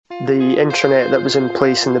the intranet that was in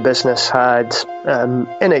place in the business had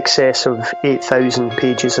in excess of 8,000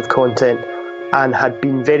 pages of content and had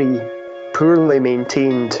been very poorly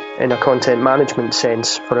maintained in a content management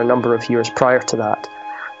sense for a number of years prior to that.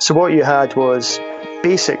 So what you had was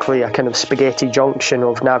basically a kind of spaghetti junction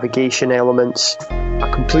of navigation elements,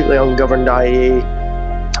 a completely ungoverned IA,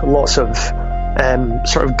 lots of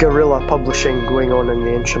sort of guerrilla publishing going on in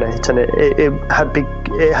the intranet, and it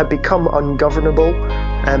had become ungovernable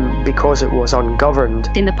because it was ungoverned.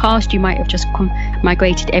 In the past, you might have just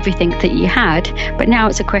migrated everything that you had, but now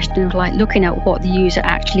it's a question of like looking at what the user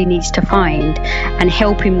actually needs to find and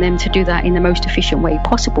helping them to do that in the most efficient way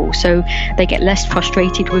possible, so they get less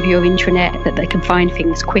frustrated with your intranet, that they can find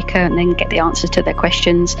things quicker and then get the answers to their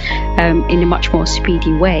questions in a much more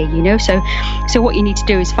speedy way. So what you need to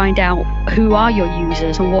do is find out who are your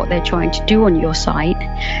users and what they're trying to do on your site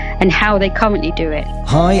and how they currently do it.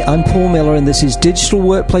 Hi, I'm Paul Miller, and this is Digital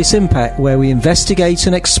Workplace Impact, where we investigate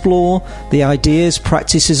and explore the ideas,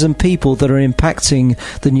 practices and people that are impacting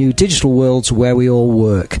the new digital worlds where we all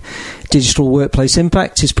work. Digital Workplace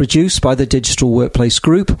Impact is produced by the Digital Workplace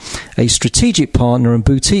Group, a strategic partner and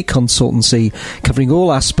boutique consultancy covering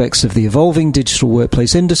all aspects of the evolving digital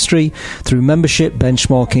workplace industry through membership,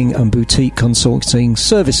 benchmarking and boutique consulting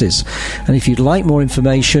services. And if you'd like more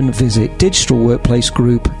information, visit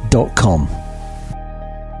digitalworkplacegroup.com.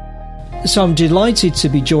 So I'm delighted to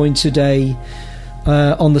be joined today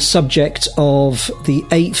on the subject of the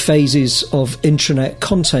 8 phases of intranet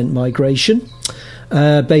content migration,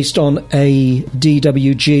 based on a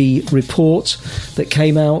DWG report that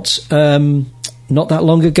came out not that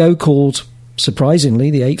long ago called,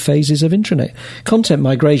 surprisingly, the 8 phases of intranet content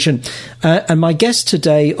migration. And my guest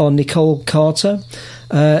today are Nicole Carter.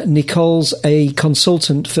 Nicole's a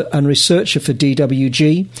consultant and researcher for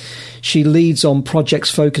DWG. She leads on projects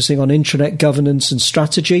focusing on intranet governance and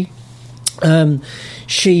strategy.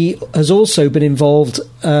 She has also been involved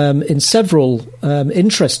in several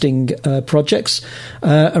interesting projects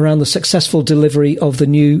around the successful delivery of the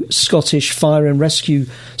new Scottish Fire and Rescue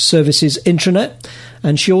Services intranet,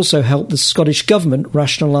 and she also helped the Scottish Government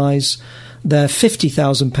rationalise their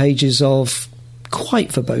 50,000 pages of quite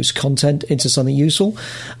verbose content into something useful,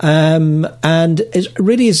 and it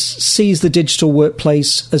really sees the digital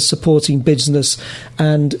workplace as supporting business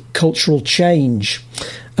and cultural change.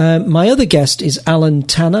 My other guest is Alan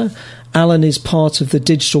Tanner. Alan is part of the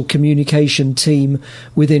digital communication team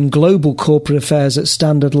within Global Corporate Affairs at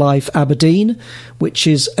Standard Life Aberdeen, which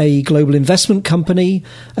is a global investment company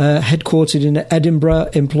headquartered in Edinburgh,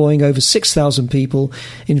 employing over 6,000 people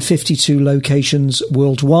in 52 locations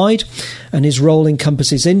worldwide. And his role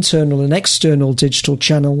encompasses internal and external digital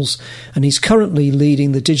channels. And he's currently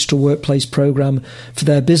leading the digital workplace program for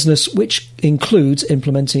their business, which includes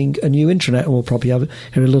implementing a new intranet. And we'll probably hear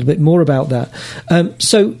a little bit more about that.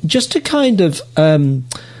 So just to kind of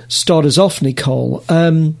start us off, Nicole,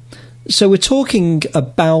 so we're talking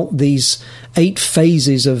about these 8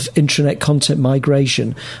 phases of intranet content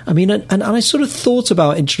migration. I mean, and I sort of thought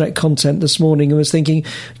about intranet content this morning and was thinking,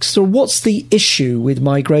 so what's the issue with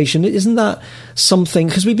migration? Isn't that something,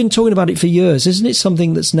 because we've been talking about it for years, isn't it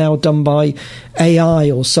something that's now done by AI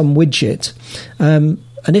or some widget? And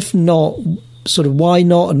if not, sort of why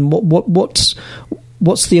not, and what's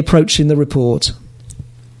the approach in the report?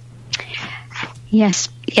 Yes.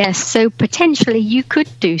 So potentially you could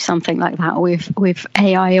do something like that with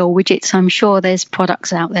AI or widgets. I'm sure there's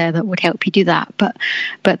products out there that would help you do that. But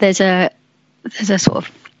there's a sort of,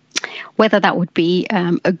 whether that would be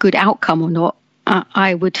a good outcome or not,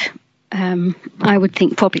 I would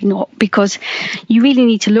think probably not, because you really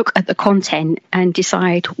need to look at the content and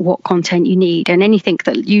decide what content you need. And anything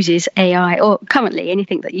that uses AI, or currently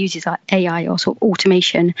anything that uses AI or sort of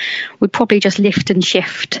automation, would probably just lift and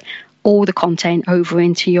shift all the content over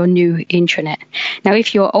into your new intranet. Now,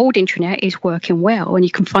 if your old intranet is working well and you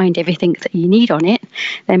can find everything that you need on it,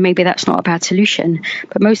 then maybe that's not a bad solution.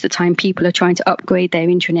 But most of the time, people are trying to upgrade their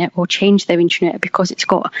intranet or change their intranet because it's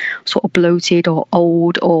got sort of bloated or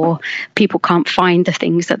old, or people can't find the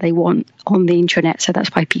things that they want on the intranet. So that's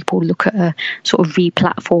why people look at a sort of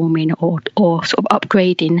re-platforming or sort of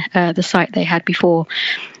upgrading the site they had before.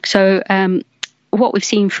 So what we've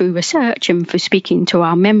seen through research and through speaking to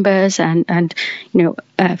our members and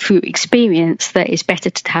through experience, that it's better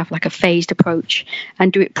to have like a phased approach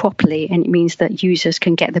and do it properly, and it means that users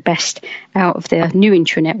can get the best out of their new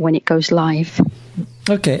intranet when it goes live.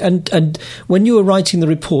 Okay, and when you were writing the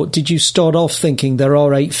report, did you start off thinking there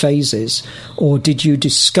are 8 phases, or did you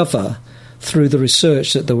discover through the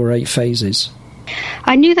research that there were 8 phases?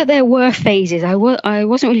 I knew that there were phases. I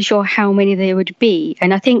wasn't really sure how many there would be.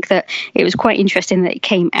 And I think that it was quite interesting that it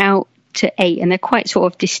came out to 8, and they're quite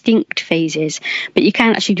sort of distinct phases, but you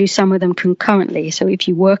can actually do some of them concurrently. So if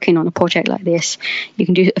you're working on a project like this, you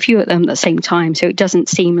can do a few of them at the same time, so it doesn't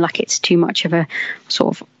seem like it's too much of a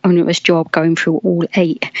sort of onerous job going through all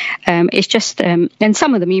 8. It's just and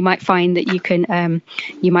some of them you might find that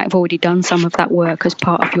you might have already done some of that work as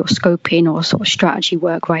part of your scoping or sort of strategy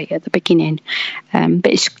work right at the beginning, but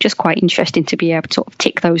it's just quite interesting to be able to sort of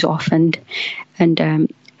tick those off and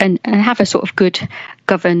have a sort of good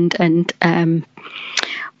governed and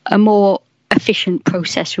a more efficient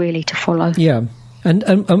process really to follow. Yeah.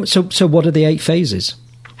 And so what are the 8 phases?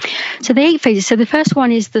 So the 8 phases. So the first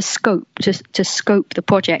one is the scope, to scope the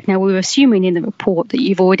project. Now, we were assuming in the report that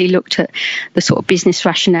you've already looked at the sort of business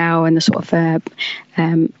rationale and the sort of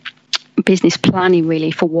business planning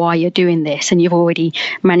really for why you're doing this, and you've already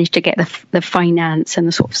managed to get the finance and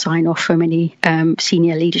the sort of sign off from any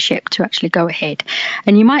senior leadership to actually go ahead.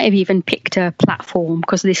 And you might have even picked a platform,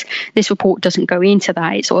 because this report doesn't go into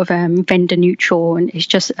that. It's sort of vendor neutral, and it's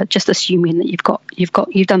just assuming that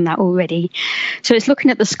you've done that already. So it's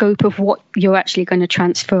looking at the scope of what you're actually going to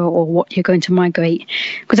transfer or what you're going to migrate,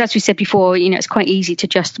 because as we said before, it's quite easy to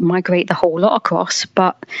just migrate the whole lot across,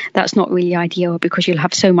 but that's not really ideal, because you'll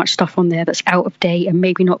have so much stuff on there that's out of date and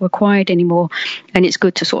maybe not required anymore, and it's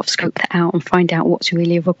good to sort of scope that out and find out what's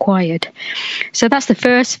really required. So that's the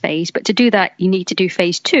first phase, but to do that you need to do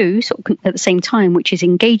phase 2 sort of at the same time, which is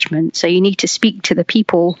engagement. So you need to speak to the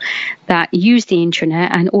people that use the intranet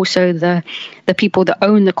and also the people that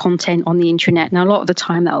own the content on the intranet. Now, a lot of the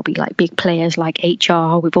time that will be like big players like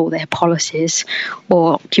HR with all their policies,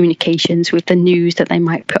 or communications with the news that they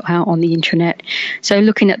might put out on the intranet. So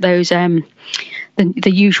looking at those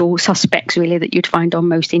the usual suspects really that you'd find on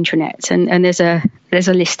most intranets, and there's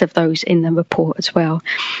a list of those in the report as well.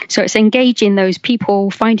 So it's engaging those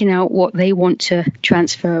people, finding out what they want to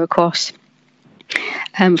transfer across,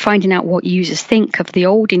 finding out what users think of the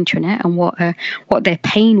old intranet and what their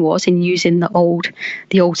pain was in using the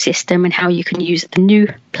old system, and how you can use the new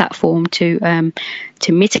platform to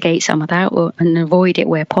mitigate some of that and avoid it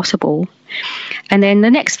where possible. And then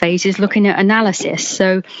the next phase is looking at analysis.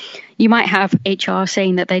 So you might have HR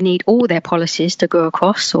saying that they need all their policies to go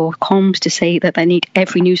across, or comms to say that they need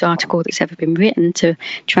every news article that's ever been written to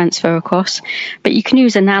transfer across. But you can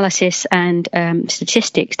use analysis and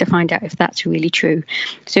statistics to find out if that's really true.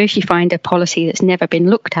 So if you find a policy that's never been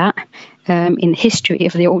looked at in the history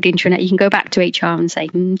of the old intranet, you can go back to HR and say,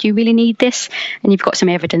 do you really need this? And you've got some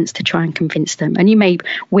evidence to try and convince them. And you may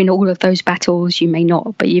win all of those battles, you may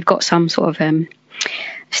not, but you've got some sort of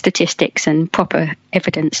statistics and proper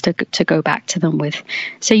evidence to go back to them with.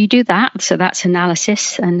 So you do that. So that's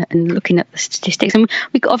analysis and looking at the statistics. And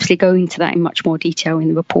we could obviously go into that in much more detail in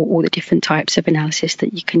the report, all the different types of analysis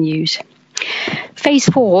that you can use. Phase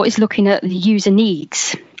 4 is looking at the user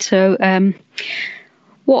needs. So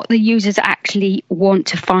what the users actually want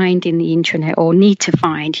to find in the intranet or need to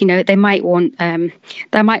find. They might want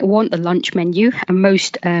the lunch menu, and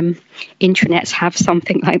most intranets have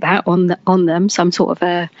something like that on them, some sort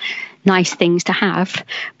of nice things to have,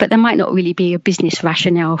 but there might not really be a business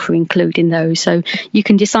rationale for including those. So you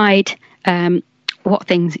can decide what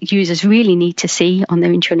things users really need to see on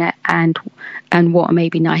their intranet and what may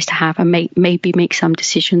be nice to have, and maybe make some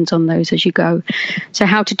decisions on those as you go. So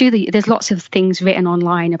how to do there's lots of things written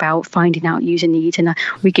online about finding out user needs, and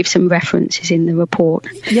we give some references in the report.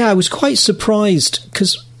 Yeah, I was quite surprised,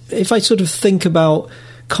 because if I sort of think about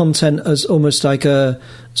content as almost like a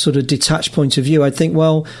sort of detached point of view, I'd think,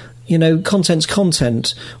 well, content's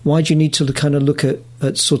content. Why do you need to kind of look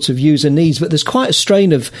at sort of user needs? But there's quite a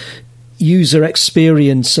strain of user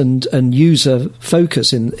experience and user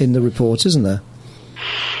focus in the report, isn't there?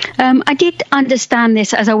 I did understand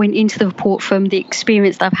this as I went into the report from the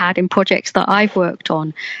experience that I've had in projects that I've worked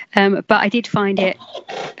on, but I did find it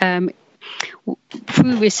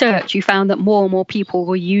through research. You found that more and more people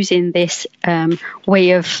were using this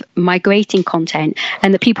way of migrating content,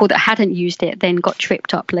 and the people that hadn't used it then got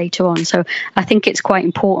tripped up later on. So I think it's quite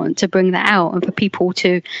important to bring that out and for people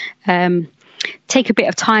to take a bit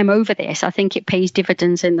of time over this. I think it pays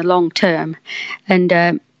dividends in the long term, and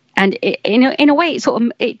in a way,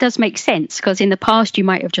 it does make sense, because in the past you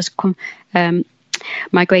might have just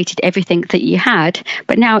migrated everything that you had.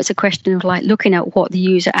 But now it's a question of like looking at what the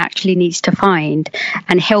user actually needs to find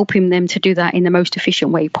and helping them to do that in the most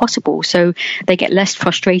efficient way possible, so they get less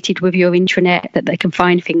frustrated with your intranet, that they can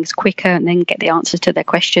find things quicker and then get the answers to their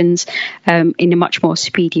questions in a much more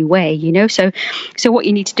speedy way, So what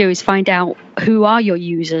you need to do is find out who are your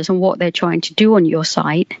users and what they're trying to do on your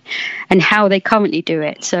site and how they currently do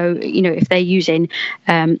it. So, if they're using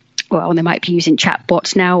they might be using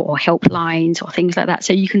chatbots now or helplines or things like that.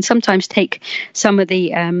 So you can sometimes take some of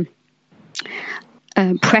the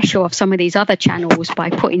pressure off some of these other channels by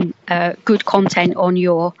putting good content on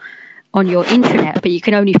your intranet, but you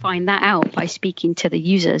can only find that out by speaking to the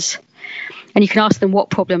users. And you can ask them what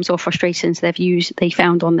problems or frustrations they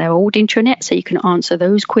found on their old intranet, so you can answer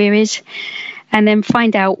those queries, and then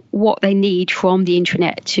find out what they need from the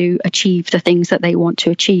intranet to achieve the things that they want to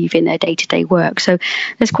achieve in their day-to-day work. So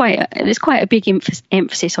there's quite a big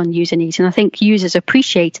emphasis on user needs, and I think users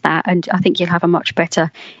appreciate that, and I think you'll have a much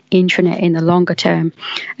better intranet in the longer term.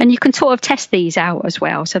 And you can sort of test these out as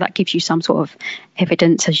well, so that gives you some sort of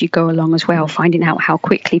evidence as you go along as well, finding out how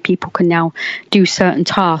quickly people can now do certain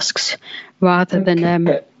tasks rather than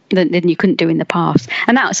you couldn't do in the past.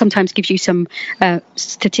 And that sometimes gives you some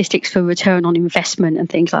statistics for return on investment and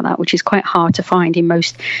things like that, which is quite hard to find in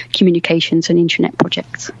most communications and intranet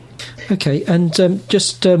projects. Okay, and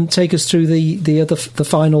just take us through the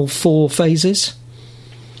final 4 phases.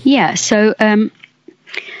 Yeah, so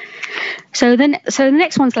the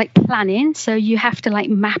next one's like planning. So you have to like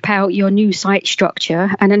map out your new site structure.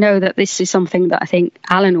 And I know that this is something that I think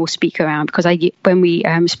Alan will speak around, because when we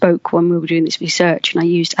spoke when we were doing this research, and I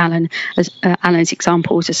used Alan's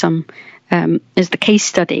examples as the case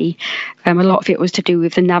study. A lot of it was to do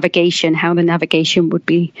with the navigation, how the navigation would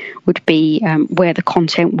be where the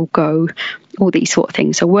content will go, all these sort of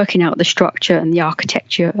things. So working out the structure and the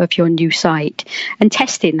architecture of your new site and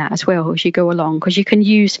testing that as well as you go along, because you can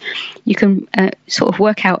sort of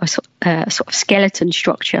work out a sort of skeleton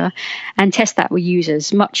structure and test that with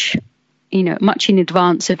users much in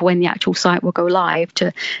advance of when the actual site will go live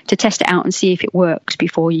to test it out and see if it works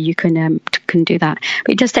before you can do that.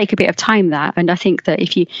 But it does take a bit of time, that, and I think that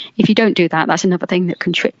if you don't do that, that's another thing that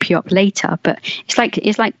can trip you up later. But it's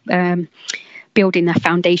like building the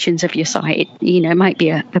foundations of your site. It might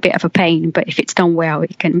be a bit of a pain, but if it's done well,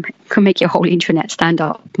 it can make your whole intranet stand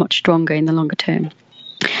up much stronger in the longer term.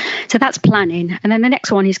 So that's planning. And then the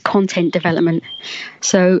next one is content development.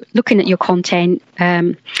 So looking at your content,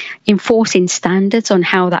 enforcing standards on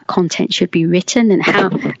how that content should be written and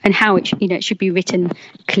how it should be written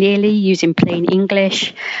clearly using plain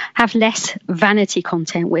English. Have less vanity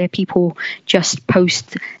content where people just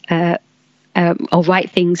post or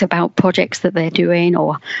write things about projects that they're doing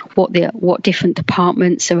or what different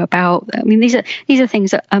departments are about. I mean, these are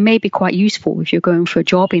things that are maybe quite useful if you're going for a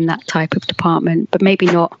job in that type of department, but maybe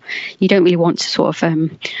not. You don't really want to sort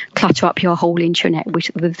of clutter up your whole intranet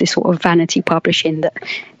with this sort of vanity publishing that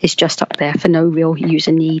is just up there for no real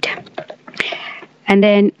user need. And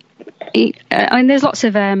then there's lots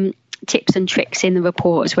of tips and tricks in the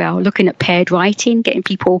report as well, looking at paired writing, getting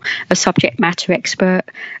people, a subject matter expert,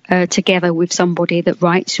 together with somebody that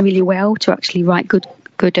writes really well to actually write good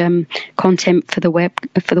content for the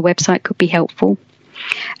website could be helpful.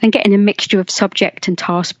 And getting a mixture of subject and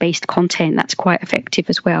task-based content, that's quite effective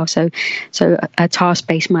as well. So a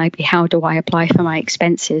task-based might be, how do I apply for my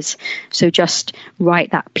expenses? So just write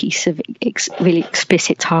that piece of really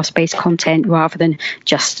explicit task-based content rather than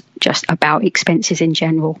just about expenses in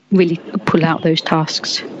general. Really pull out those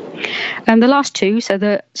tasks. The last two,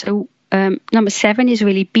 number 7 is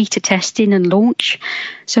really beta testing and launch.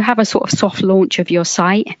 So have a sort of soft launch of your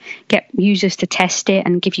site, get users to test it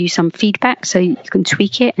and give you some feedback so you can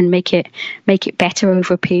tweak it and make it better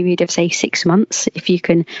over a period of, say, 6 months. If you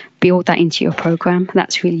can build that into your program,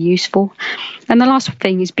 that's really useful. And the last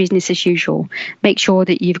thing is business as usual. Make sure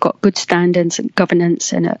that you've got good standards and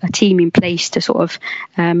governance and a team in place to sort of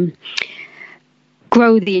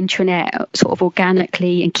grow the intranet sort of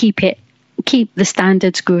organically and keep the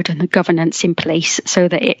standards good and the governance in place so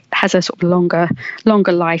that it has a sort of longer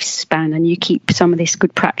lifespan, and you keep some of this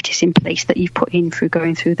good practice in place that you've put in through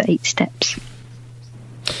going through the 8 steps.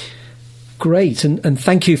 Great, and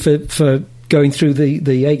thank you for going through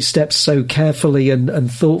the 8 steps so carefully and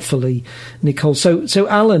thoughtfully, Nicole. So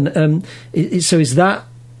Alan, is that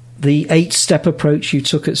the 8-step approach you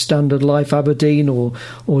took at Standard Life Aberdeen, or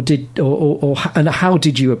how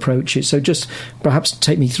did you approach it? So just perhaps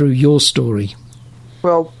take me through your story.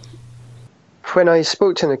 Well, when I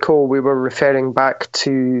spoke to Nicole, we were referring back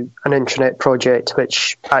to an intranet project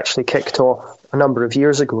which actually kicked off a number of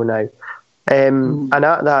years ago now. And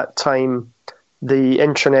at that time, the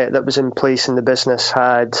intranet that was in place in the business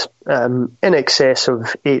had in excess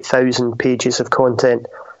of 8,000 pages of content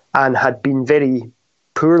and had been very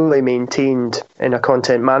poorly maintained in a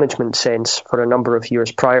content management sense for a number of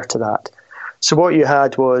years prior to that. So what you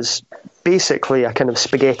had was basically a kind of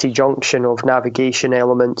spaghetti junction of navigation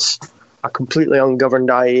elements, a completely ungoverned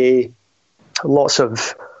IA, lots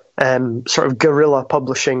of sort of guerrilla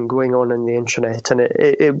publishing going on in the intranet, and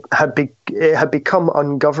it had become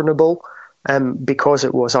ungovernable because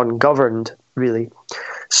it was ungoverned, really.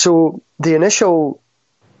 So the initial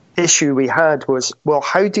issue we had was, well,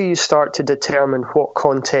 how do you start to determine what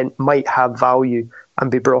content might have value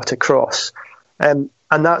and be brought across? And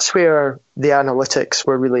that's where the analytics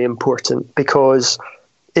were really important, because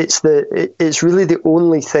it's really the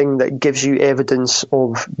only thing that gives you evidence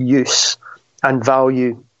of use and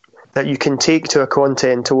value that you can take to a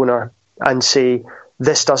content owner and say,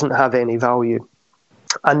 this doesn't have any value.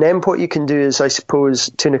 And then what you can do is, I suppose,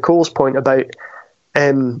 to Nicole's point about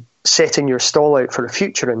setting your stall out for a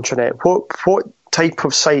future intranet, what type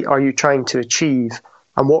of site are you trying to achieve,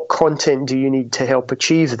 and what content do you need to help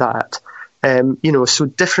achieve that? So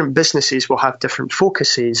different businesses will have different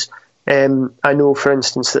focuses. I know, for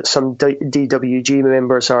instance, that some DWG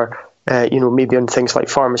members are, maybe on things like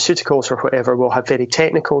pharmaceuticals or whatever, will have very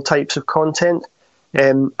technical types of content.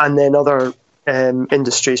 And then other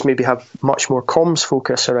industries maybe have much more comms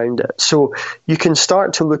focus around it. So you can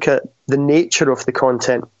start to look at the nature of the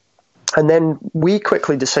content. And then we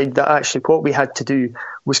quickly decided that actually what we had to do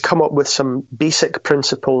was come up with some basic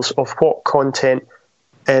principles of what content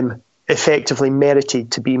effectively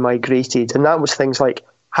merited to be migrated. And that was things like,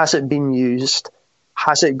 has it been used?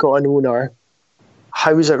 Has it got an owner?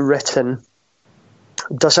 How is it written?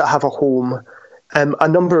 Does it have a home? A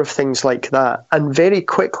number of things like that. And very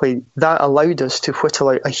quickly, that allowed us to whittle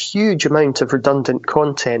out a huge amount of redundant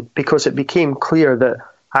content, because it became clear that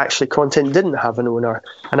actually content didn't have an owner,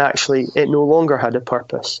 and actually it no longer had a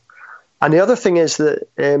purpose. And the other thing is that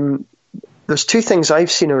there's two things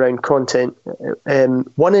I've seen around content.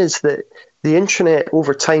 One is that the intranet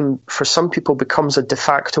over time, for some people, becomes a de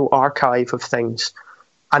facto archive of things.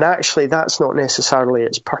 And actually that's not necessarily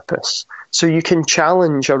its purpose. So you can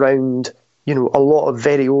challenge around, a lot of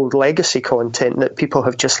very old legacy content that people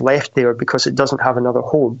have just left there because it doesn't have another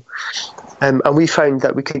home. And we found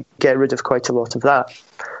that we could get rid of quite a lot of that.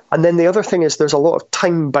 And then the other thing is there's a lot of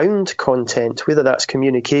time-bound content, whether that's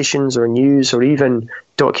communications or news or even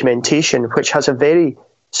documentation, which has a very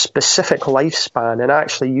specific lifespan, and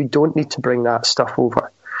actually you don't need to bring that stuff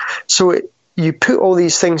over. So you put all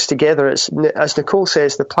these things together. As Nicole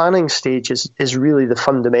says, the planning stage is really the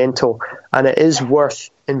fundamental, and it is worth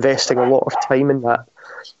investing a lot of time in that.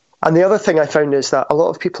 And the other thing I found is that a lot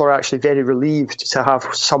of people are actually very relieved to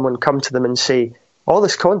have someone come to them and say, all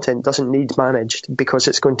this content doesn't need managed because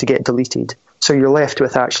it's going to get deleted. So you're left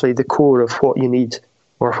with actually the core of what you need,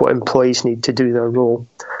 or what employees need to do their role.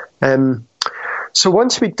 So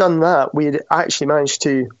once we'd done that, we'd actually managed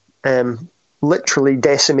to literally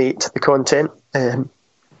decimate the content.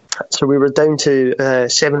 So we were down to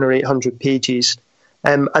 700 or 800 pages.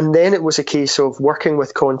 And then it was a case of working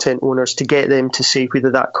with content owners to get them to say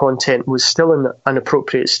whether that content was still in an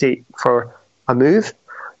appropriate state for a move,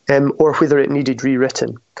 or whether it needed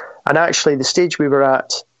rewritten. And actually, the stage we were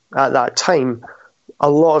at that time, a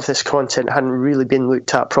lot of this content hadn't really been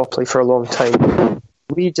looked at properly for a long time.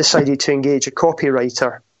 We decided to engage a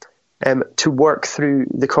copywriter to work through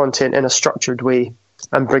the content in a structured way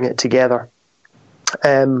and bring it together.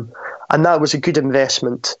 And that was a good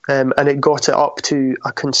investment, and it got it up to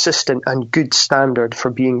a consistent and good standard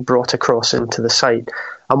for being brought across into the site.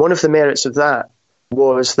 And one of the merits of that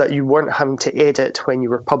was that you weren't having to edit when you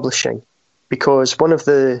were publishing, because one of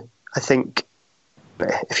the, I think,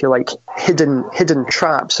 if you like, hidden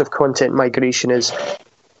traps of content migration is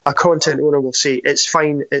a content owner will say, it's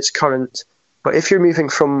fine, it's current, but if you're moving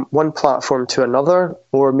from one platform to another,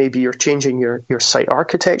 or maybe you're changing your site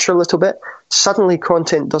architecture a little bit, suddenly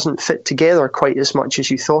content doesn't fit together quite as much as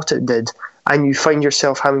you thought it did, and you find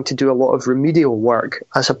yourself having to do a lot of remedial work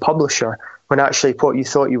as a publisher, when actually what you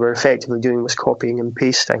thought you were effectively doing was copying and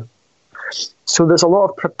pasting. So there's a lot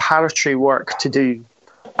of preparatory work to do,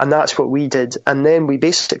 and that's what we did. And then we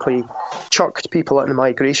basically chucked people at the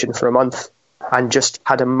migration for a month and just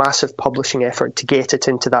had a massive publishing effort to get it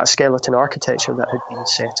into that skeleton architecture that had been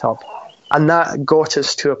set up. And that got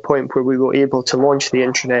us to a point where we were able to launch the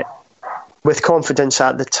intranet with confidence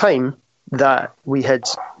at the time that we had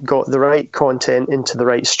got the right content into the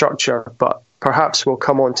right structure. But perhaps we'll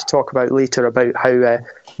come on to talk about later about how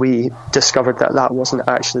we discovered that wasn't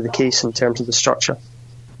actually the case in terms of the structure.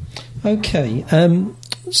 Okay.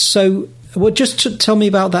 So Well, just tell me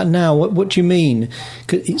about that now. What do you mean?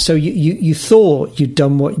 So you thought you'd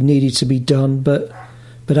done what needed to be done, but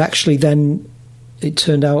actually then it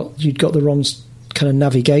turned out you'd got the wrong kind of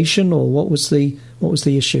navigation, or what was the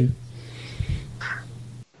issue?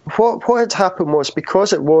 What had happened was,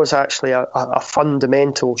 because it was actually a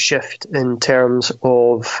fundamental shift in terms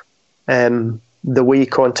of the way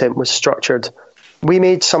content was structured, we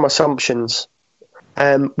made some assumptions.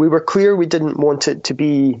 We were clear we didn't want it to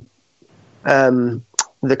be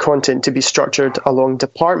the content to be structured along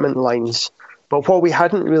department lines. But what we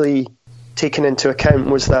hadn't really taken into account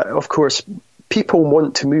was that, of course, people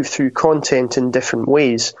want to move through content in different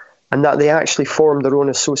ways, and that they actually form their own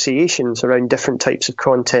associations around different types of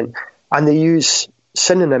content, and they use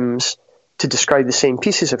synonyms to describe the same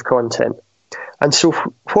pieces of content. And so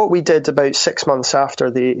what we did about 6 months after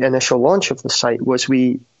the initial launch of the site was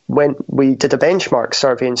we did a benchmark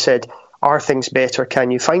survey and said, are things better?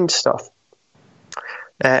 Can you find stuff?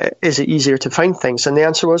 Is it easier to find things? And the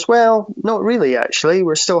answer was, well, not really, actually.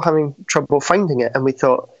 We're still having trouble finding it. And we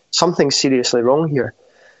thought, something's seriously wrong here.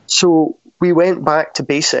 So we went back to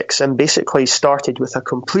basics and basically started with a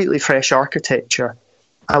completely fresh architecture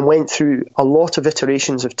and went through a lot of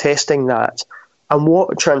iterations of testing that. And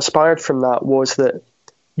what transpired from that was that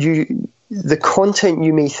the content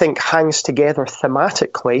you may think hangs together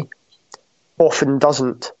thematically often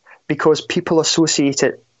doesn't, because people associate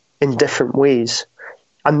it in different ways.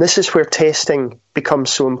 And this is where testing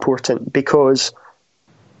becomes so important, because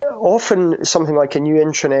often something like a new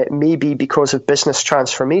intranet may be because of business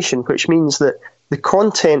transformation, which means that the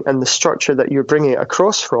content and the structure that you're bringing it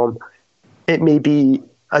across from, it may be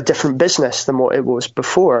a different business than what it was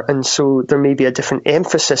before. And so there may be a different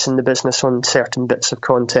emphasis in the business on certain bits of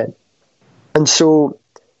content. And so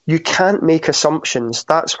you can't make assumptions.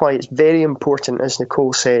 That's why it's very important, as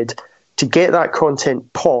Nicole said, to get that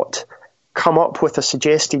content pot, come up with a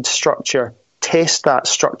suggested structure, test that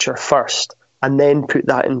structure first, and then put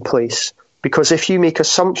that in place. Because if you make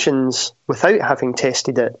assumptions without having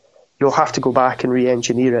tested it, you'll have to go back and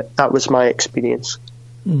re-engineer it. That was my experience.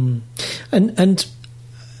 Mm. And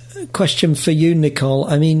question for you, Nicole.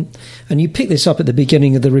 I mean, and you pick this up at the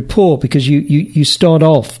beginning of the report, because you start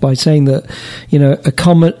off by saying that, you know, a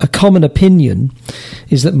common opinion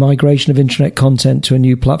is that migration of intranet content to a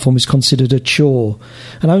new platform is considered a chore.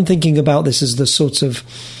 And I'm thinking about this as the sort of,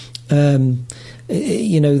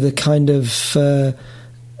 the kind of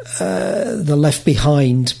the left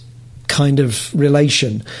behind kind of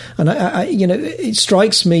relation. And I it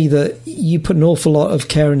strikes me that you put an awful lot of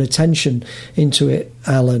care and attention into it,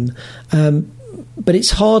 Alan, but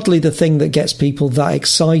it's hardly the thing that gets people that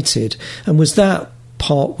excited. And was that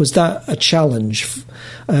a challenge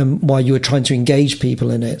while you were trying to engage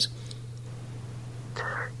people in it?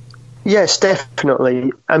 Yes,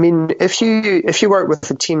 definitely. I mean, if you work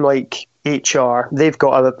with a team like HR, they've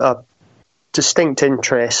got a distinct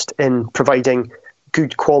interest in providing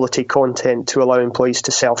good quality content to allow employees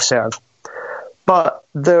to self-serve. But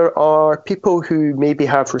there are people who maybe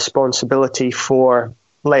have responsibility for,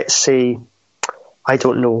 let's say, I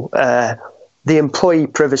don't know, the employee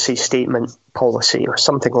privacy statement policy or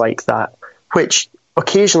something like that, which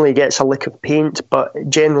occasionally gets a lick of paint, but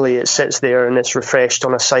generally it sits there and it's refreshed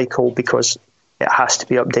on a cycle because it has to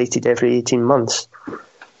be updated every 18 months.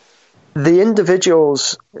 The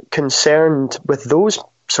individuals concerned with those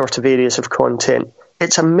sort of areas of content,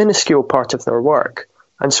 it's a minuscule part of their work.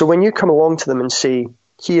 And so when you come along to them and say,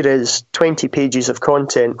 here is 20 pages of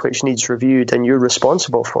content which needs reviewed and you're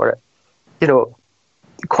responsible for it,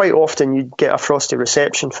 quite often you get a frosty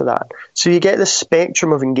reception for that. So you get this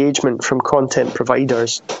spectrum of engagement from content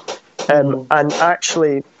providers. And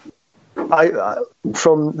actually,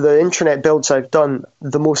 from the intranet builds I've done,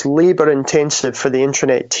 the most labour-intensive for the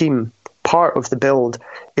intranet team part of the build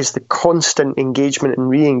is the constant engagement and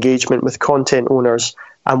re-engagement with content owners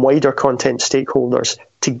and wider content stakeholders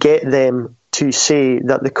to get them to say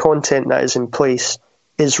that the content that is in place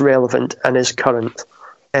is relevant and is current.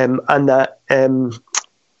 And that,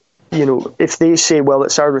 if they say, well,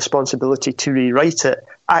 it's our responsibility to rewrite it,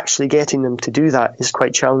 actually getting them to do that is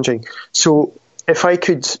quite challenging. So if I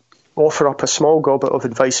could offer up a small gobbet of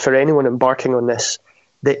advice for anyone embarking on this,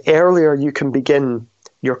 the earlier you can begin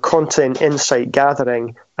your content insight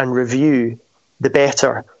gathering and review, the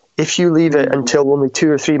better. If you leave it until only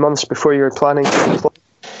 2 or 3 months before you're planning to deploy,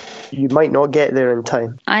 you might not get there in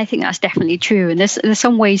time. I think that's definitely true, and there's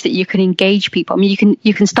some ways that you can engage people. I mean,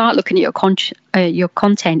 you can start looking at your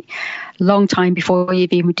content long time before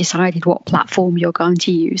you've even decided what platform you're going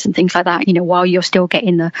to use and things like that, while you're still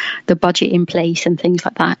getting the budget in place and things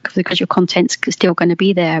like that, because your content's still going to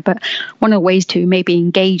be there. But one of the ways to maybe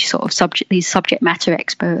engage sort of these subject matter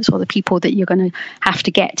experts, or the people that you're going to have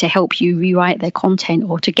to get to help you rewrite their content,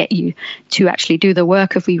 or to get you to actually do the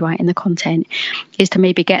work of rewriting the content, is to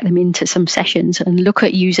maybe get them into some sessions and look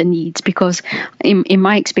at user needs. Because in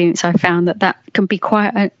my experience, I found that can be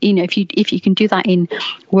quite if you can do that in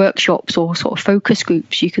workshops or sort of focus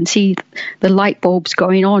groups, you can see the light bulbs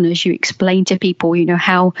going on as you explain to people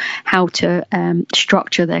how to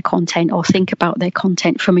structure their content or think about their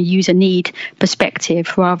content from a user need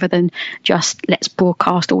perspective, rather than just let's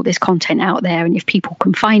broadcast all this content out there, and if people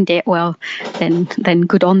can find it, well, then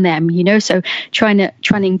good on them, so trying to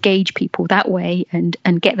engage people that way and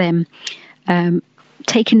get them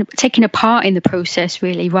taking a part in the process,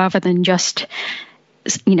 really, rather than just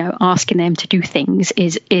asking them to do things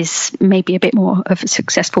is maybe a bit more of a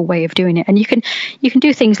successful way of doing it. And you can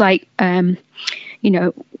do things like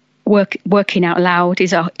working out loud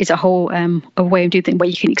is a whole a way of doing things, where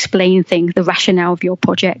you can explain things, the rationale of your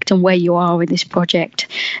project and where you are in this project,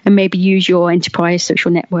 and maybe use your enterprise social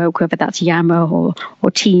network, whether that's Yammer or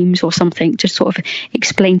Teams or something, to sort of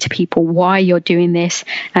explain to people why you're doing this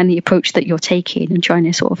and the approach that you're taking, and trying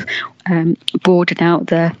to sort of broaden out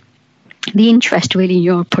the interest really in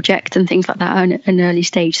your project and things like that at an early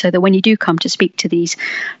stage, so that when you do come to speak to these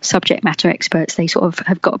subject matter experts, they sort of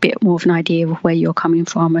have got a bit more of an idea of where you're coming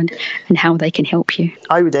from and how they can help you.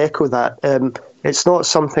 I would echo that. It's not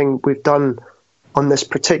something we've done on this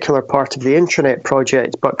particular part of the intranet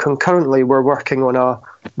project, but concurrently we're working on a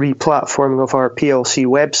re-platforming of our PLC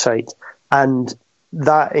website, and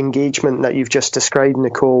that engagement that you've just described,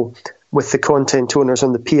 Nicole, with the content owners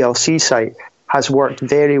on the PLC site has worked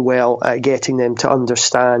very well at getting them to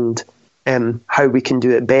understand how we can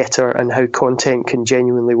do it better and how content can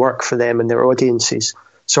genuinely work for them and their audiences.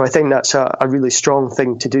 So I think that's a really strong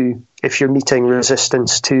thing to do if you're meeting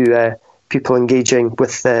resistance to people engaging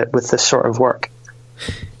with this sort of work.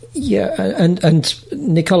 Yeah, and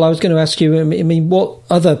Nicole, I was going to ask you, I mean, what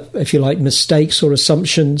other, if you like, mistakes or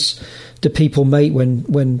assumptions do people make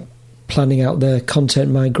when planning out their content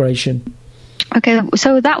migration? Okay,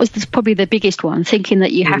 so that was probably the biggest one, thinking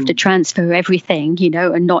that you have to transfer everything,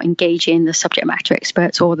 and not engaging the subject matter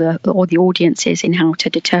experts or the audiences in how to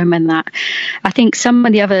determine that. I think some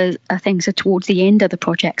of the other things are towards the end of the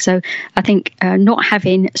project. So I think not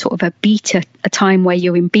having sort of a time where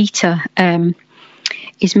you're in beta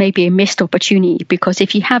is maybe a missed opportunity, because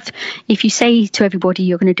if you say to everybody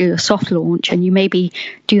you're going to do a soft launch, and you maybe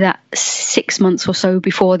do that 6 months or so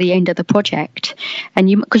before the end of the project, and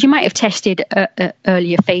because you might have tested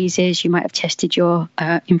earlier phases, you might have tested your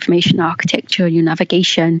information architecture, your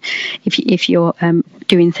navigation, if you're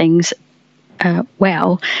doing things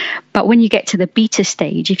well, but when you get to the beta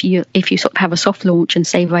stage, if you sort of have a soft launch and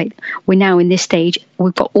say, right, we're now in this stage,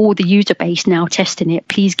 we've got all the user base now testing it,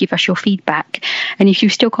 please give us your feedback. And if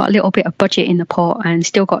you've still got a little bit of budget in the pot and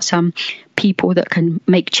still got some people that can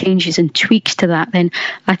make changes and tweaks to that, then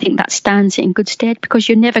I think that stands it in good stead, because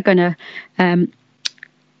you're never going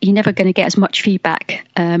to get as much feedback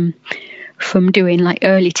from doing like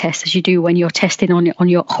early tests as you do when you're testing on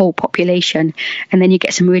your whole population, and then you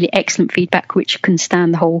get some really excellent feedback which can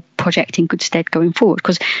stand the whole project in good stead going forward,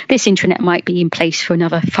 because this intranet might be in place for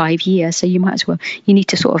another 5 years, so you need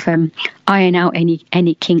to sort of iron out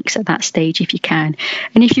any kinks at that stage if you can.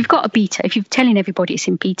 And if you've got a beta, if you're telling everybody it's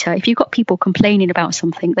in beta, if you've got people complaining about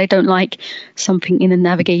something, they don't like something in the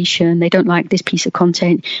navigation, they don't like this piece of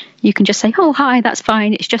content, you can just say, oh hi, that's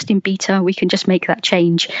fine, it's just in beta, we can just make that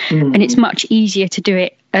change. And it's much easier to do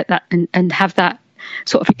it at that and have that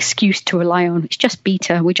sort of excuse to rely on. It's just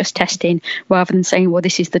beta, we're just testing, rather than saying, well,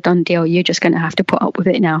 this is the done deal, you're just going to have to put up with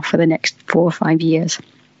it now for the next 4 or 5 years.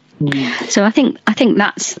 So I think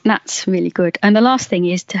that's really good. And the last thing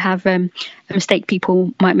is to have a mistake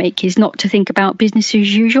people might make is not to think about business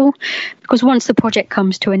as usual, because once the project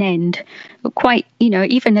comes to an end, quite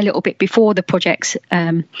even a little bit before the project's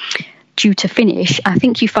due to finish, I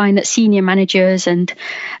think you find that senior managers and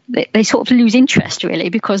they sort of lose interest really,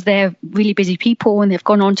 because they're really busy people and they've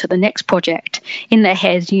gone on to the next project. In their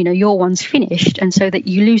heads, your one's finished, and so that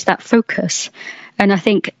you lose that focus. And I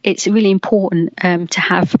think it's really important to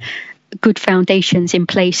have good foundations in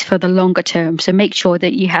place for the longer term. So make sure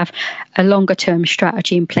that you have a longer term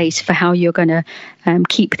strategy in place for how you're going to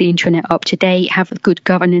keep the intranet up to date, have good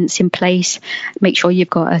governance in place, make sure you've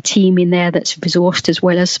got a team in there that's resourced as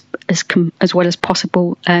well as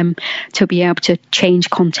possible to be able to change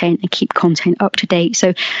content and keep content up to date.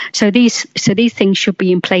 So these things should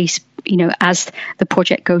be in place, as the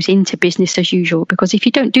project goes into business as usual, because if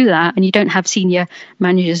you don't do that and you don't have senior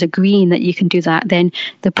managers agreeing that you can do that, then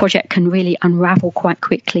the project can really unravel quite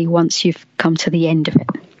quickly once you've come to the end of it.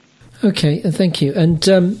 Okay, thank you. And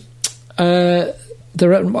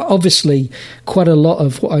there are obviously quite a lot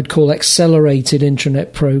of what I'd call accelerated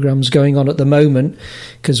intranet programs going on at the moment,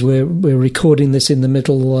 because we're recording this in the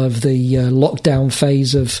middle of the lockdown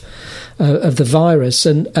phase of the virus,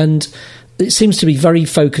 and it seems to be very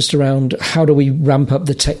focused around how do we ramp up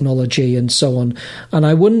the technology and so on. And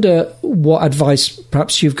I wonder what advice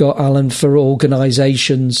perhaps you've got, Alan, for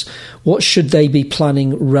organisations. What should they be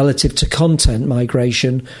planning relative to content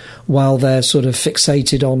migration while they're sort of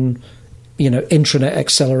fixated on, intranet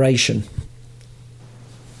acceleration?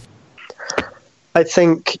 I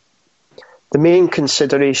think the main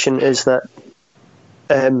consideration is that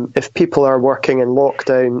if people are working in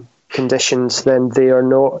lockdown conditions, then they are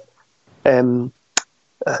not.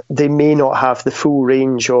 They may not have the full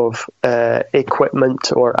range of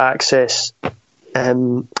equipment or access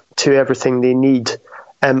to everything they need,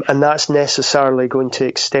 and that's necessarily going to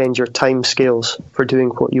extend your timescales for doing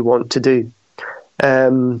what you want to do.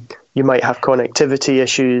 You might have connectivity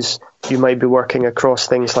issues. You might be working across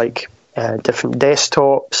things like different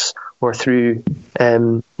desktops or through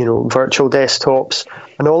virtual desktops,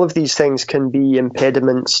 and all of these things can be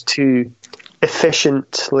impediments to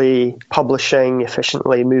efficiently publishing,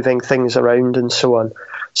 efficiently moving things around and so on.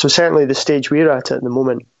 So certainly the stage we're at the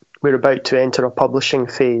moment, we're about to enter a publishing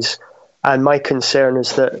phase. And my concern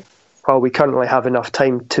is that while we currently have enough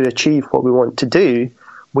time to achieve what we want to do,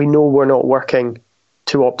 we know we're not working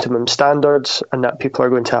to optimum standards and that people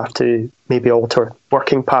are going to have to maybe alter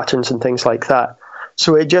working patterns and things like that.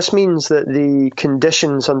 So it just means that the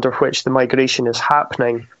conditions under which the migration is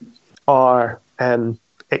happening are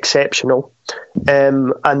exceptional,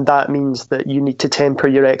 and that means that you need to temper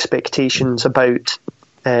your expectations about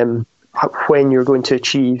when you're going to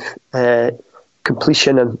achieve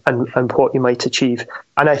completion and what you might achieve.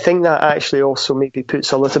 And I think that actually also maybe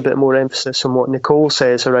puts a little bit more emphasis on what Nicole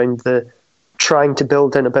says around the trying to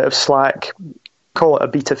build in a bit of slack, call it a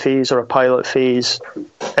beta phase or a pilot phase,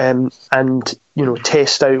 and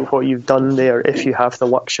test out what you've done there if you have the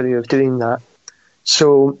luxury of doing that.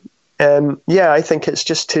 So I think it's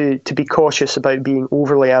just to be cautious about being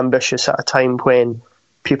overly ambitious at a time when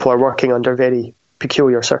people are working under very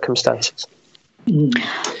peculiar circumstances.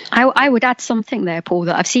 I would add something there, Paul,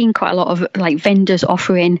 that I've seen quite a lot of vendors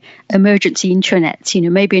offering emergency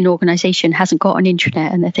intranets. Maybe an organisation hasn't got an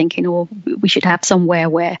intranet and they're thinking, we should have somewhere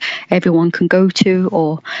where everyone can go to,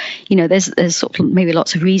 or, there's sort of maybe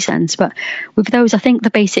lots of reasons. But with those, I think the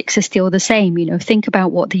basics are still the same. Think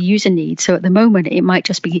about what the user needs. So at the moment, it might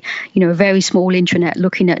just be, a very small intranet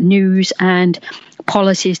looking at news and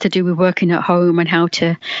policies to do with working at home and how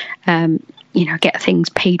to get things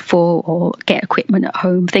paid for or get equipment at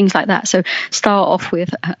home, things like that. So start off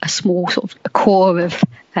with a small sort of a core of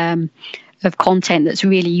content that's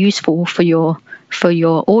really useful for your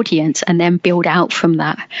audience, and then build out from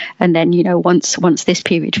that. And then once this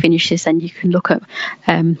period finishes, then you can look at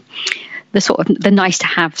the sort of the nice to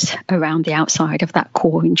haves around the outside of that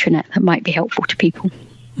core intranet that might be helpful to people.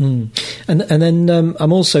 And then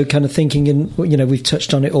I'm also kind of thinking, we've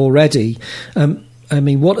touched on it already.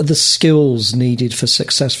 What are the skills needed for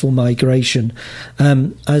successful migration?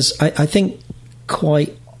 As I think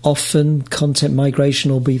quite often content migration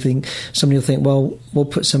somebody will think, well, we'll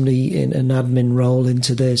put somebody in an admin role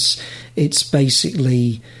into this. It's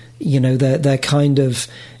basically, they're kind of,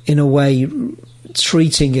 in a way,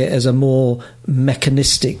 treating it as a more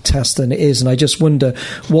mechanistic task than it is. And I just wonder,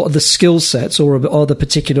 what are the skill sets or are the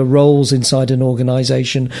particular roles inside an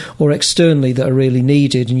organisation or externally that are really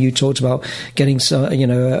needed? And you talked about getting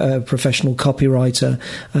a professional copywriter.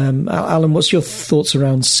 Alan, what's your thoughts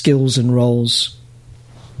around skills and roles?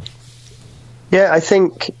 Yeah, I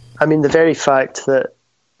think, the very fact that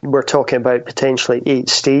we're talking about potentially 8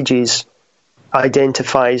 stages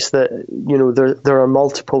identifies that there are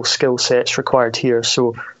multiple skill sets required here.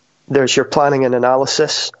 So there's your planning and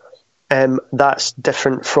analysis. That's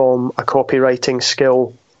different from a copywriting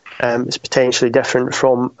skill. It's potentially different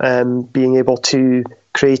from being able to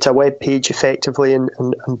create a web page effectively and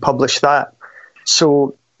publish that.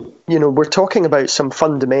 So we're talking about some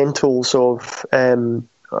fundamentals of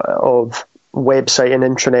website and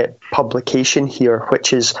intranet publication here,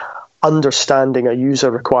 which is understanding a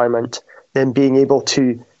user requirement, then being able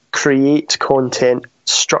to create content,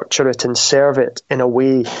 structure it and serve it in a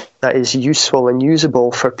way that is useful and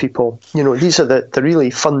usable for people. These are the really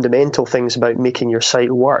fundamental things about making your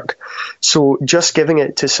site work. So just giving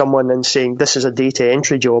it to someone and saying this is a data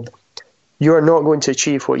entry job, you're not going to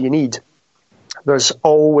achieve what you need. There's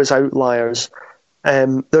always outliers.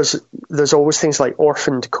 There's always things like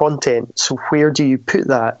orphaned content. So where do you put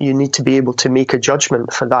that? You need to be able to make a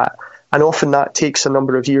judgment for that. And often that takes a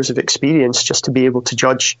number of years of experience just to be able to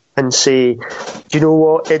judge and say, you know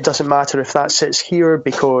what, it doesn't matter if that sits here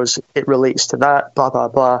because it relates to that, blah, blah,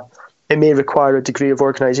 blah. It may require a degree of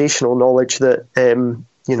organisational knowledge that,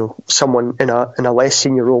 someone in a less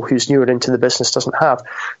senior role who's newer into the business doesn't have.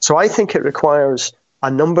 So I think it requires a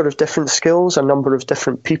number of different skills, a number of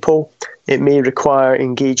different people. It may require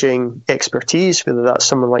engaging expertise, whether that's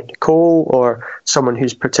someone like Nicole or someone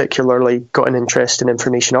who's particularly got an interest in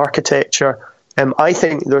information architecture. I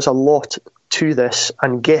think there's a lot to this,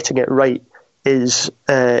 and getting it right is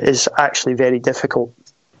actually very difficult.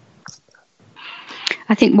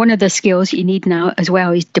 I think one of the skills you need now as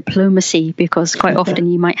well is diplomacy, because quite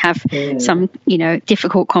often you might have some,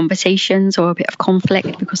 difficult conversations or a bit of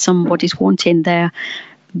conflict because somebody's wanting the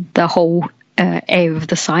whole area of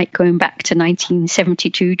the site going back to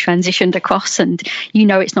 1972 transitioned across, and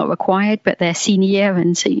it's not required, but they're senior,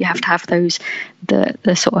 and so you have to have the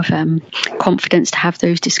sort of confidence to have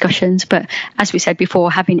those discussions. But as we said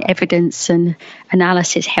before, having evidence and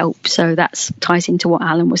analysis helps. So that ties into what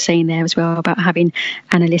Alan was saying there as well about having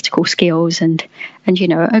analytical skills and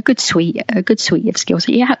a good suite of skills.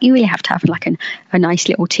 You really have to have like a nice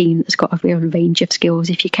little team that's got a real range of skills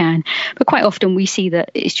if you can. But quite often we see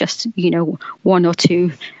that it's just one or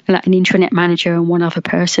two, like an intranet manager and one other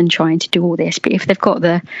person trying to do all this. But if they've got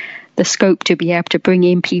the scope to be able to bring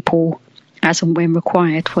in people as and when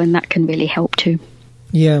required, when that can really help too.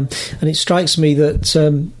 Yeah, and it strikes me that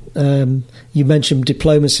you mentioned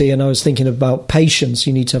diplomacy, and I was thinking about patience.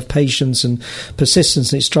 You need to have patience and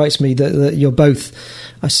persistence. And it strikes me that you're both,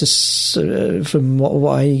 from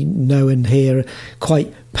what I know and hear,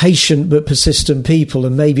 quite patient but persistent people,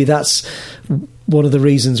 and maybe that's one of the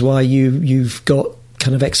reasons why you've got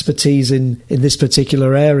kind of expertise in this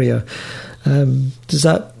particular area. Does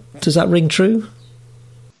that ring true?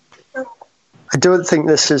 I don't think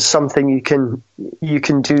this is something you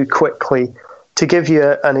can do quickly. To give you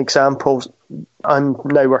an example, I'm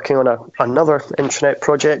now working on another intranet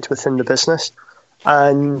project within the business,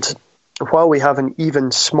 and while we have an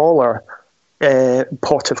even smaller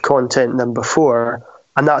pot of content than before,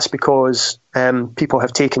 and that's because people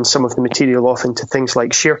have taken some of the material off into things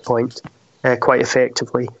like SharePoint quite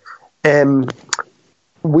effectively,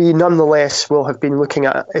 we nonetheless will have been looking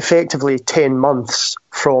at effectively 10 months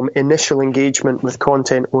from initial engagement with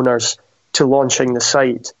content owners to launching the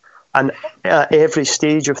site. And at every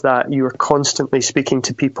stage of that, you are constantly speaking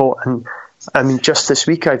to people. And I mean, just this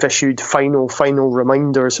week, I've issued final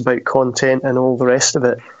reminders about content and all the rest of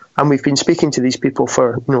it. And we've been speaking to these people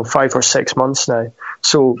for 5 or 6 months now.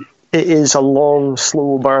 So it is a long,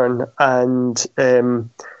 slow burn. And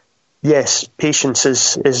yes, patience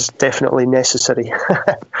is definitely necessary.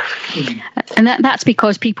 And that's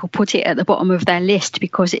because people put it at the bottom of their list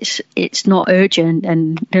because it's not urgent,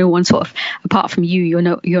 and no one sort of, apart from you,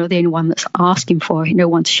 you're the only one that's asking for it. No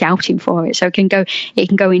one's shouting for it, so it can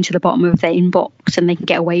go into the bottom of their inbox, and they can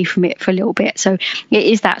get away from it for a little bit. So it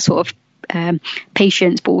is that sort of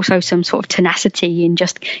patience, but also some sort of tenacity, and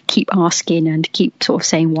just keep asking and keep sort of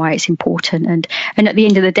saying why it's important. And at the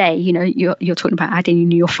end of the day, you're talking about adding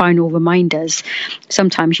in your final reminders.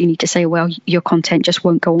 Sometimes you need to say, well, your content just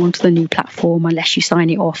won't go onto the new platform unless you sign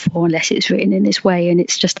it off or unless it's written in this way. And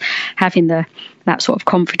it's just having that sort of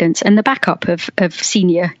confidence and the backup of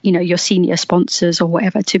senior, your senior sponsors or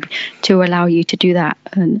whatever to allow you to do that,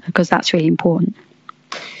 and because that's really important.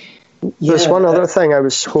 There's one other thing I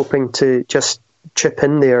was hoping to just chip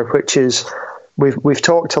in there, which is we've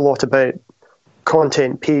talked a lot about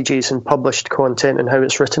content pages and published content and how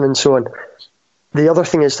it's written and so on. The other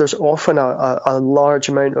thing is there's often a large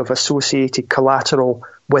amount of associated collateral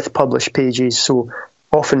with published pages. So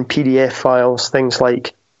often PDF files, things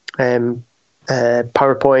like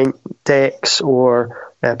PowerPoint decks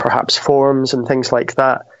or perhaps forms and things like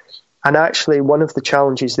that. And actually, one of the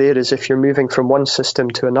challenges there is if you're moving from one system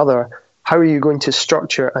to another, how are you going to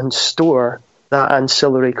structure and store that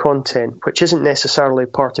ancillary content, which isn't necessarily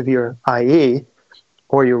part of your IA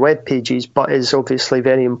or your web pages, but is obviously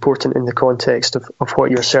very important in the context of what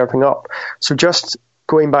you're serving up. So just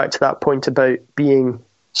going back to that point about being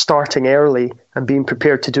starting early and being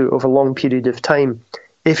prepared to do it over a long period of time.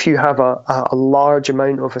 If you have a large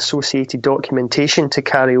amount of associated documentation to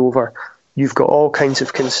carry over, you've got all kinds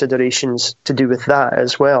of considerations to do with that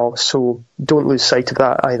as well. So don't lose sight of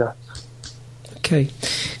that either. Okay,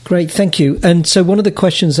 great, thank you. And so one of the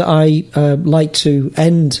questions that I like to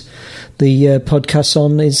end the podcast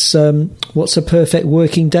on is what's a perfect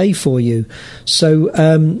working day for you? So,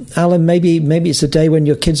 Alan, maybe it's a day when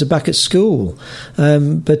your kids are back at school,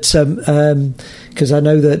 but because I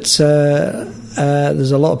know that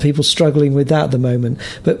there's a lot of people struggling with that at the moment.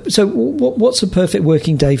 But so, what's a perfect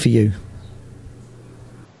working day for you?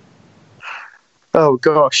 Oh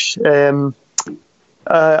gosh.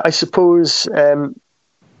 I suppose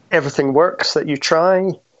everything works that you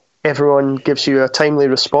try. Everyone gives you a timely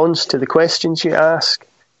response to the questions you ask.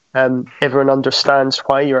 Everyone understands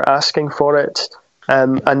why you're asking for it.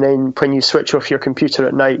 And then when you switch off your computer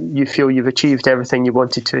at night, you feel you've achieved everything you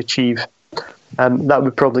wanted to achieve. That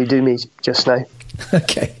would probably do me just now.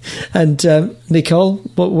 Okay. And Nicole,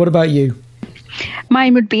 what about you?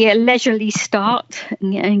 Mine would be a leisurely start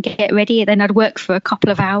and get ready. Then I'd work for a couple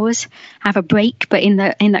of hours, have a break. But in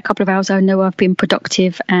that couple of hours, I know I've been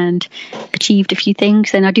productive and achieved a few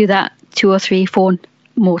things. Then I do that 2 or 3, 4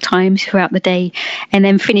 more times throughout the day, and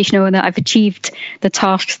then finish knowing that I've achieved the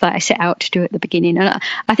tasks that I set out to do at the beginning. And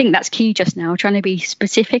I think that's key just now, trying to be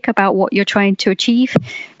specific about what you're trying to achieve,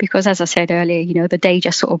 because as I said earlier, the day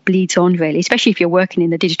just sort of bleeds on really, especially if you're working in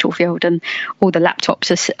the digital field and all the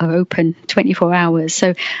laptops are open 24 hours.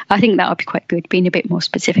 So I think that would be quite good, being a bit more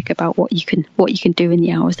specific about what you can do in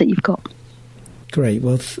the hours that you've got. Great.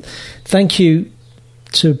 Well, thank you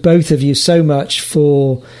to both of you so much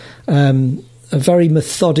for a very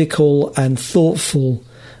methodical and thoughtful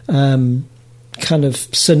kind of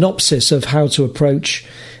synopsis of how to approach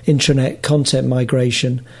intranet content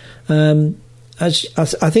migration.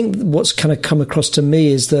 As I think what's kind of come across to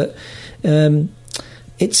me is that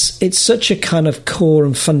it's such a kind of core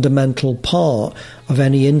and fundamental part of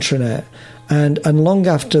any intranet. And long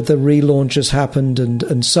after the relaunch has happened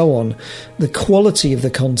and so on, the quality of the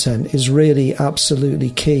content is really absolutely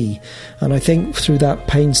key. And I think through that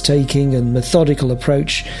painstaking and methodical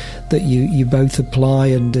approach that you both apply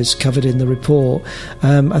and is covered in the report,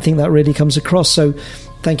 I think that really comes across. So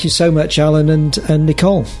thank you so much, Alan and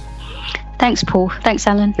Nicole. Thanks, Paul. Thanks,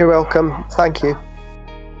 Alan. You're welcome. Thank you.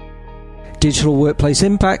 Digital Workplace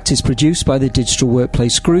Impact is produced by the Digital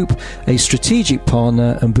Workplace Group, a strategic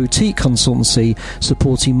partner and boutique consultancy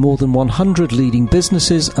supporting more than 100 leading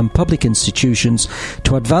businesses and public institutions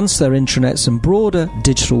to advance their intranets and broader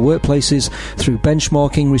digital workplaces through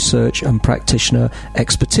benchmarking, research and practitioner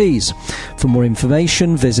expertise. For more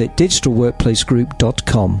information, visit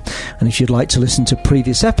digitalworkplacegroup.com. And if you'd like to listen to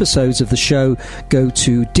previous episodes of the show, go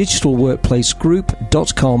to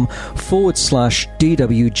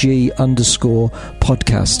digitalworkplacegroup.com/DWG_podcast.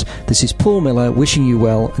 This is Paul Miller wishing you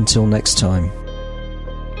well until next time.